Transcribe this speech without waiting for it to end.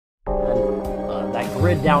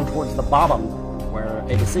grid down towards the bottom, where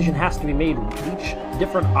a decision has to be made. Each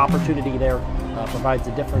different opportunity there provides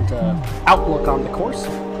a different outlook on the course.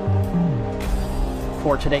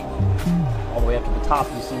 For today, all the way up to the top,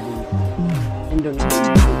 you see the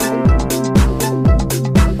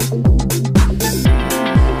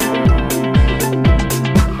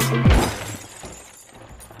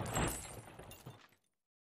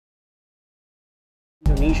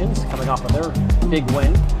Indonesians coming off of their big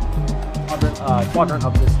win. Quadrant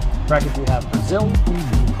of this bracket, we have Brazil.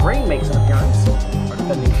 Ukraine makes an appearance. Our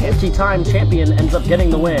defending anti-time champion ends up getting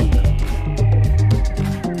the win.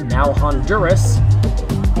 Now Honduras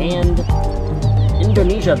and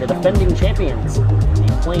Indonesia, the defending champions.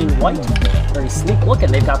 The plain white, very sleek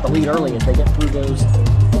looking. They've got the lead early as they get through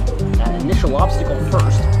that initial obstacle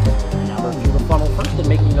first. And now they're through the funnel first and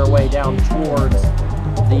making their way down towards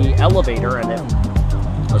the elevator. And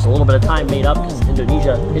there's a little bit of time made up because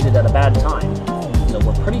Indonesia hit it at a bad time. So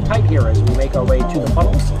we're pretty tight here as we make our way to the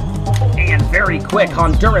funnels. And very quick,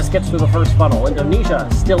 Honduras gets through the first funnel. Indonesia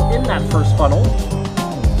still in that first funnel.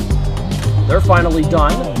 They're finally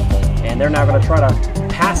done, and they're now going to try to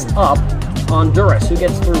pass up Honduras. Who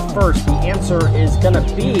gets through first? The answer is going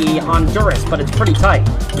to be Honduras, but it's pretty tight.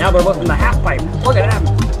 Now they're looking the half pipe. Look at them,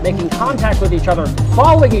 making contact with each other,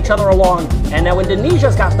 following each other along, and now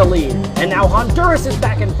Indonesia's got the lead, and now Honduras is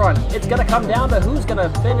back in front. It's going to come down to who's going to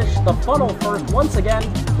finish the funnel first. Once again,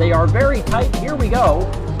 they are very tight. Here we go.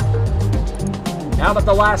 Now at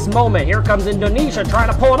the last moment, here comes Indonesia trying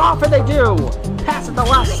to pull it off, and they do. Pass at the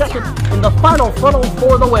last second in the final funnel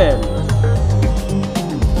for the win.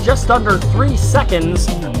 Just under 3 seconds,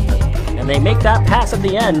 and they make that pass at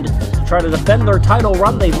the end to try to defend their title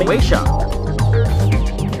run. They make Croatia.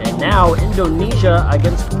 And now Indonesia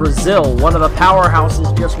against Brazil. One of the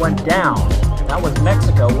powerhouses just went down. That was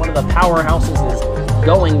Mexico. One of the powerhouses is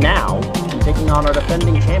going now and taking on our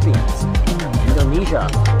defending champions. Indonesia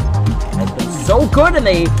has been so good, and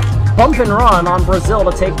they bump and run on Brazil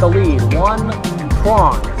to take the lead. One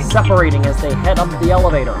prong separating as they head up the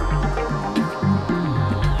elevator.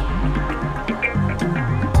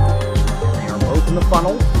 They are both in the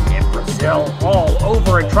funnel, and Brazil all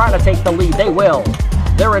over it, trying to take the lead. They will.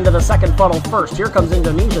 They're into the second funnel first. Here comes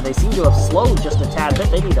Indonesia. They seem to have slowed just a tad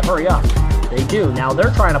bit. They need to hurry up. They do. Now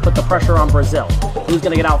they're trying to put the pressure on Brazil. Who's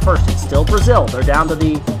going to get out first? It's still Brazil. They're down to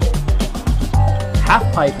the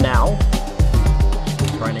half pipe now.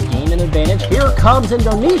 Trying to gain an advantage. Here comes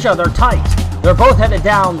Indonesia. They're tight. They're both headed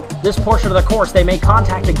down this portion of the course. They make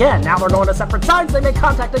contact again. Now they're going to separate sides. They make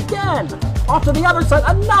contact again. Off to the other side.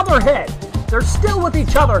 Another hit. They're still with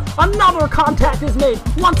each other. Another contact is made.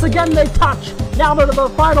 Once again, they touch. Now they're to the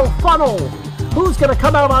final funnel. Who's going to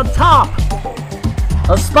come out on top?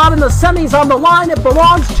 A spot in the semis on the line. It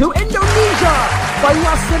belongs to Indonesia by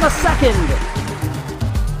less than a second.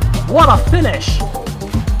 What a finish.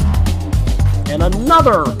 And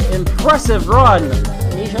another impressive run.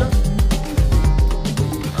 Indonesia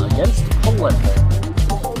against Poland.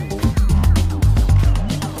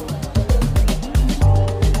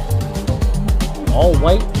 All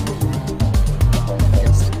white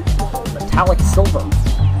against metallic silver.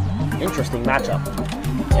 Interesting matchup.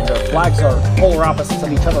 And their flags are polar opposites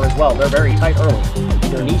of each other as well. They're very tight early.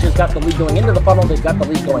 Indonesia's got the lead going into the funnel. They've got the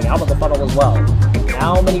lead going out of the funnel as well.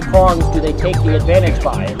 How many prongs do they take the advantage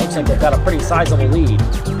by? It looks like they've got a pretty sizable lead.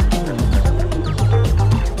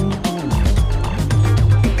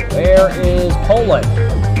 Where is Poland?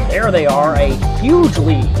 There they are, a huge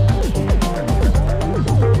lead.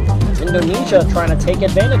 Indonesia trying to take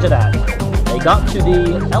advantage of that. They got to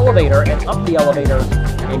the elevator and up the elevator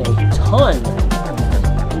in a ton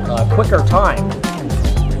quicker time.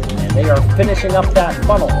 And they are finishing up that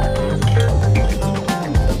funnel.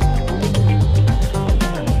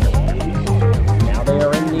 Now they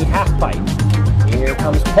are in the half pipe. Here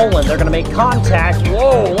comes Poland. They're going to make contact.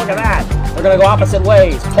 Whoa, look at that. They're going to go opposite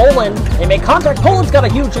ways. Poland, they make contact. Poland's got a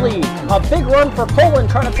huge lead. A big run for Poland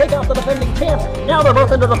trying to take out the defending champ. Now they're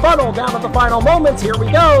both into the funnel. Down at the final moments. Here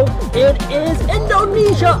we go. It is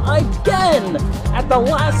Indonesia again. At the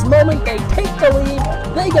last moment, they take the lead.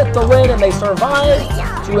 They get the win, and they survive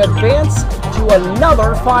to advance to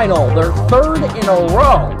another final. Their third in a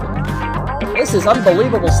row. This is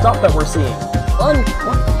unbelievable stuff that we're seeing.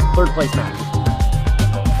 Third place match.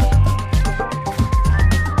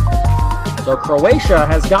 So Croatia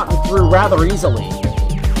has gotten through rather easily.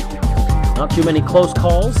 Not too many close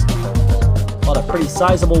calls. A lot of pretty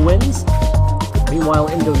sizable wins. Meanwhile,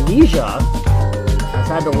 Indonesia has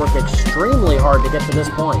had to work extremely hard to get to this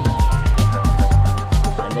point.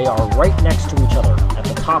 And they are right next to each other at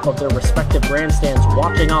the top of their respective grandstands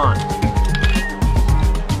watching on.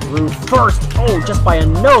 through first. Oh, just by a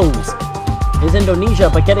nose is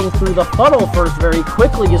Indonesia, but getting through the funnel first very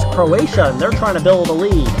quickly is Croatia, and they're trying to build a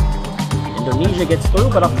lead. Indonesia gets through,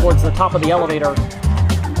 but up towards the top of the elevator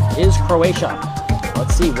is Croatia.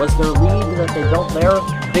 Let's see, was their lead that they built there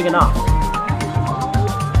big enough?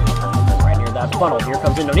 Right near that funnel, here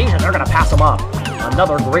comes Indonesia, they're going to pass them up.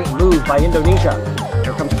 Another great move by Indonesia.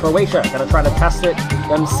 Here comes Croatia, going to try to test it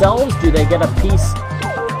themselves. Do they get a piece?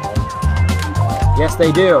 Yes,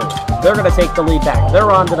 they do. They're going to take the lead back.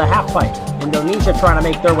 They're on to the half pipe. Indonesia trying to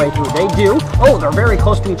make their way through. They do. Oh, they're very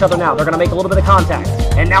close to each other now. They're going to make a little bit of contact.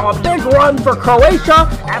 And now a big run for Croatia.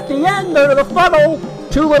 At the end, they're to the funnel.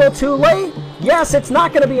 Too little, too late. Yes, it's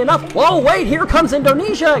not going to be enough. Whoa, wait, here comes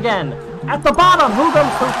Indonesia again. At the bottom, who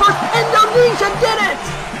comes through first? Indonesia did it!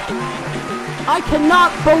 I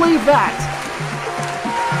cannot believe that.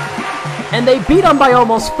 And they beat them by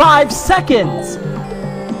almost 5 seconds.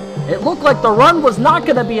 It looked like the run was not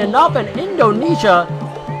going to be enough, and Indonesia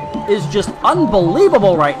is just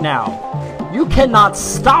unbelievable right now. You cannot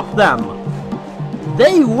stop them.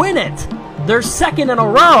 They win it. They're second in a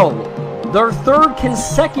row. Their third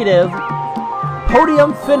consecutive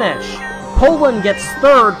podium finish. Poland gets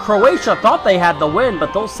third. Croatia thought they had the win,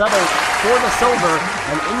 but they'll settle for the silver.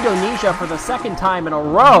 And Indonesia, for the second time in a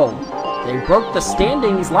row, they broke the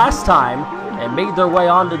standings last time and made their way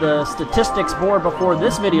onto the statistics board before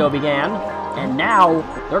this video began. And now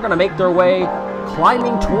they're going to make their way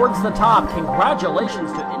climbing towards the top.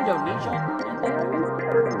 Congratulations to Indonesia.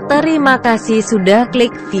 Terima kasih sudah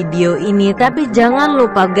klik video ini, tapi jangan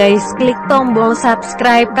lupa guys klik tombol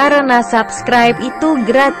subscribe karena subscribe itu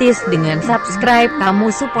gratis. Dengan subscribe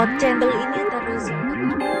kamu support channel ini.